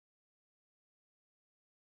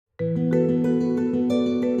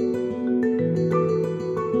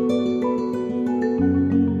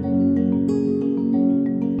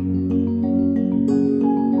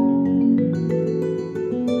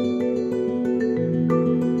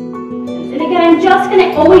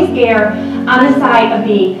going to always err on the side of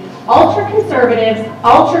being ultra-conservative,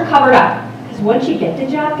 ultra-covered-up. Because once you get the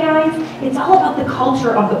job, guys, it's all about the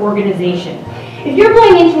culture of the organization. If you're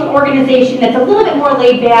going into an organization that's a little bit more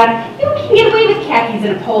laid back, you can get away with khakis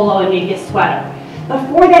and a polo and maybe a sweater. But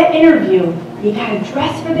for that interview, you got to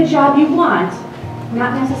dress for the job you want,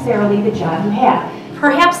 not necessarily the job you have.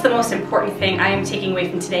 Perhaps the most important thing I am taking away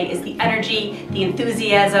from today is the energy, the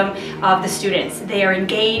enthusiasm of the students. They are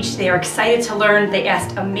engaged, they are excited to learn, they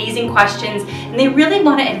asked amazing questions, and they really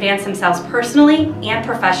want to advance themselves personally and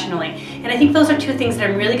professionally. And I think those are two things that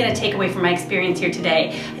I'm really going to take away from my experience here today.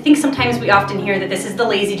 I think sometimes we often hear that this is the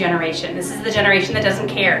lazy generation, this is the generation that doesn't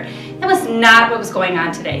care. That was not what was going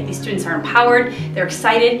on today. These students are empowered, they're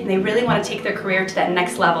excited, and they really want to take their career to that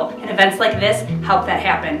next level. And events like this help that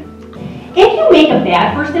happen. If you make a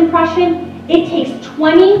bad first impression, it takes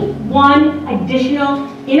 21 additional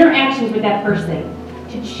interactions with that person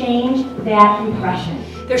to change that impression.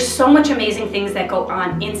 There's so much amazing things that go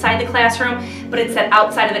on inside the classroom, but it's that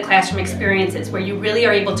outside of the classroom experiences where you really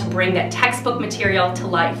are able to bring that textbook material to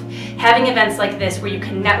life. Having events like this where you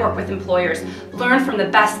can network with employers, learn from the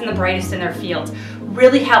best and the brightest in their fields,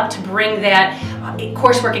 really help to bring that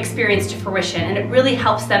coursework experience to fruition, and it really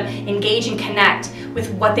helps them engage and connect with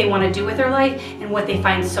what they want to do with their life and what they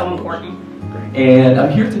find so important. And I'm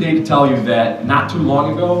here today to tell you that not too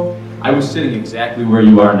long ago, I was sitting exactly where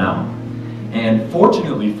you are now. And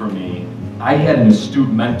fortunately for me, I had an astute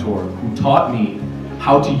mentor who taught me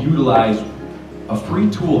how to utilize a free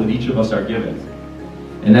tool that each of us are given,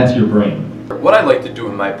 and that's your brain. What I like to do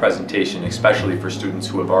in my presentation, especially for students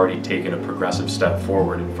who have already taken a progressive step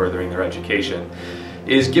forward in furthering their education,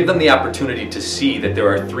 is give them the opportunity to see that there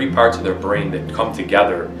are three parts of their brain that come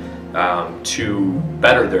together to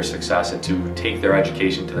better their success and to take their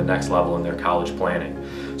education to the next level in their college planning.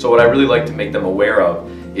 So what I really like to make them aware of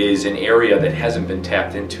is an area that hasn't been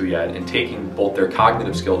tapped into yet, and taking both their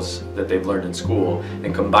cognitive skills that they've learned in school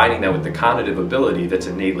and combining that with the cognitive ability that's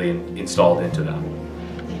innately installed into them.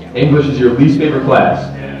 English is your least favorite class.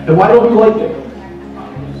 And why don't you like it?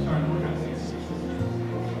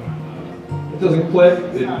 It doesn't click,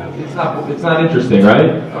 it's not interesting,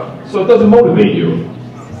 right? So it doesn't motivate you.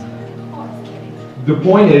 The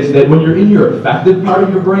point is that when you're in your affected part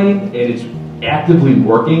of your brain and it's actively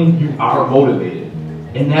working, you are motivated.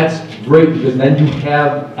 And that's great because then you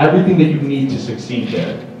have everything that you need to succeed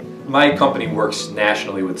there. My company works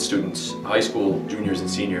nationally with students, high school juniors and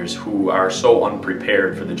seniors, who are so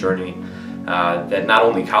unprepared for the journey that not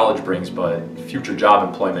only college brings, but future job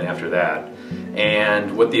employment after that.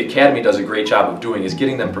 And what the Academy does a great job of doing is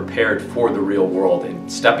getting them prepared for the real world and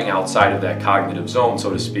stepping outside of that cognitive zone, so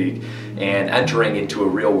to speak, and entering into a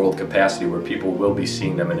real world capacity where people will be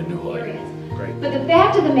seeing them in a new light. Great. But the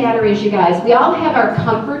fact of the matter is, you guys, we all have our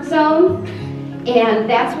comfort zone, and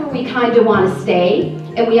that's where we kind of want to stay.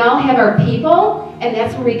 And we all have our people, and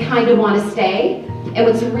that's where we kind of want to stay. And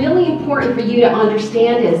what's really important for you to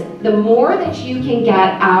understand is the more that you can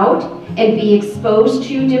get out and be exposed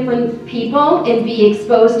to different people and be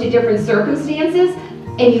exposed to different circumstances,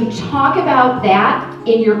 and you talk about that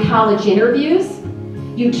in your college interviews,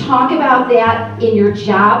 you talk about that in your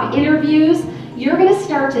job interviews, you're going to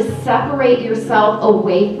start to separate yourself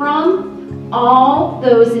away from all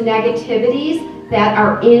those negativities that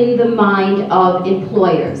are in the mind of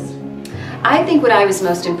employers. I think what I was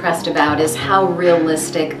most impressed about is how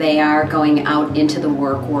realistic they are going out into the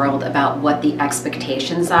work world about what the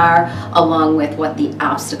expectations are, along with what the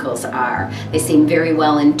obstacles are. They seem very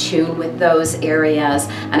well in tune with those areas,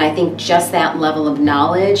 and I think just that level of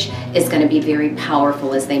knowledge is going to be very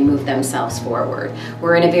powerful as they move themselves forward.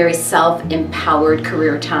 We're in a very self-empowered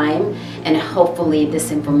career time, and hopefully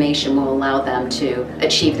this information will allow them to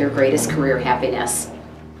achieve their greatest career happiness.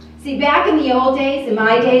 See, back in the old days, in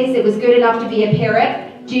my days, it was good enough to be a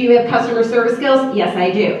parrot. Do you have customer service skills? Yes,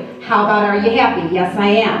 I do. How about, are you happy? Yes, I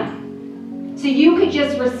am. So you could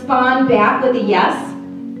just respond back with a yes.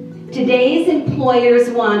 Today's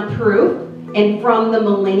employers want proof, and from the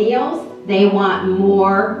millennials, they want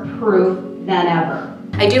more proof than ever.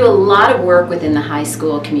 I do a lot of work within the high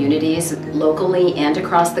school communities, locally and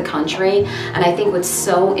across the country, and I think what's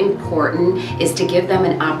so important is to give them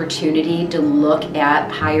an opportunity to look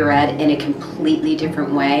at higher ed in a completely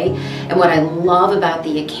different way. And what I love about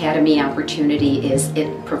the Academy opportunity is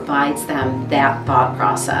it provides them that thought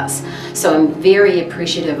process. So I'm very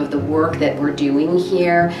appreciative of the work that we're doing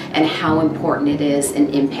here and how important it is in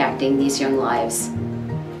impacting these young lives.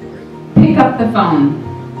 Pick up the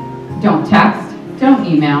phone. Don't text. Don't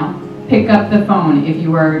email. Pick up the phone if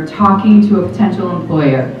you are talking to a potential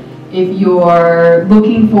employer, if you're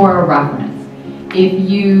looking for a reference. if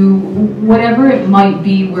you, whatever it might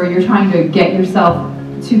be where you're trying to get yourself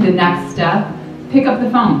to the next step, pick up the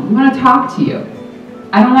phone. We want to talk to you.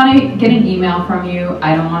 I don't want to get an email from you.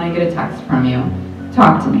 I don't want to get a text from you.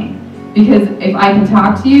 Talk to me. Because if I can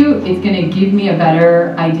talk to you, it's going to give me a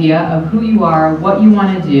better idea of who you are, what you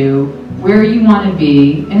want to do, where you want to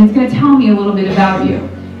be, and it's going to tell me a little bit about you,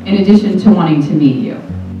 in addition to wanting to meet you.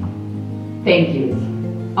 Thank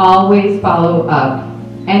you. Always follow up.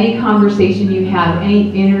 Any conversation you have,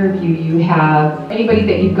 any interview you have, anybody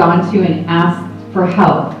that you've gone to and asked for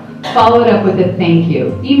help, follow it up with a thank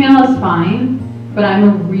you. Email is fine, but I'm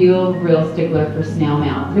a real stickler for snail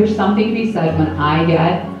mail. There's something to be said when I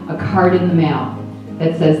get a card in the mail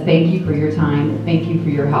that says thank you for your time, thank you for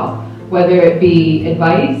your help. Whether it be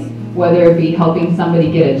advice, whether it be helping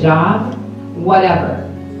somebody get a job, whatever.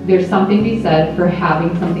 There's something to be said for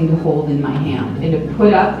having something to hold in my hand and to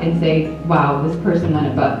put up and say, wow, this person went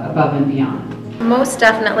above and beyond. Most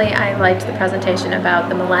definitely I liked the presentation about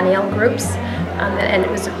the millennial groups, and it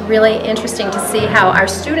was really interesting to see how our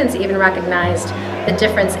students even recognized the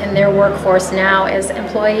difference in their workforce now as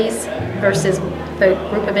employees versus the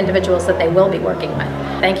group of individuals that they will be working with.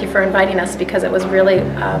 Thank you for inviting us, because it was really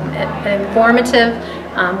an informative,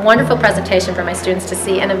 wonderful presentation for my students to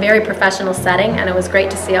see in a very professional setting, and it was great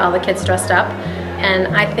to see all the kids dressed up.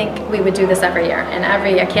 And I think we would do this every year, and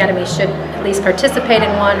every academy should at least participate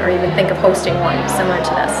in one or even think of hosting one similar to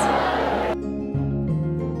this.